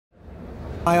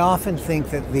I often think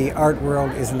that the art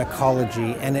world is an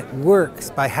ecology, and it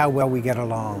works by how well we get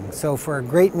along. So for a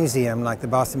great museum like the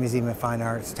Boston Museum of Fine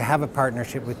Arts to have a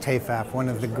partnership with TEFAF, one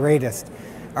of the greatest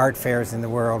art fairs in the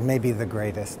world, maybe the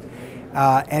greatest,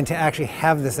 and to actually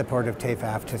have the support of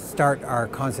TEFAF to start our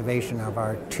conservation of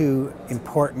our two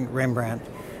important Rembrandt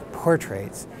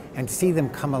portraits, and to see them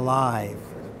come alive,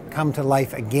 come to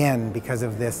life again because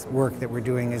of this work that we're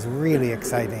doing is really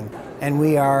exciting. And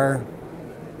we are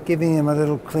giving them a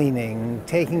little cleaning,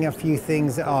 taking a few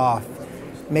things off,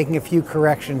 making a few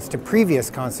corrections to previous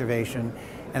conservation,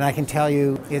 and I can tell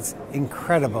you it's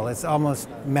incredible. It's almost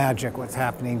magic what's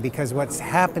happening, because what's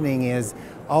happening is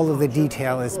all of the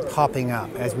detail is popping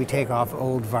up as we take off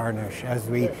old varnish, as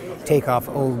we take off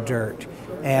old dirt,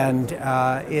 and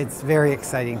it's very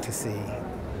exciting to see.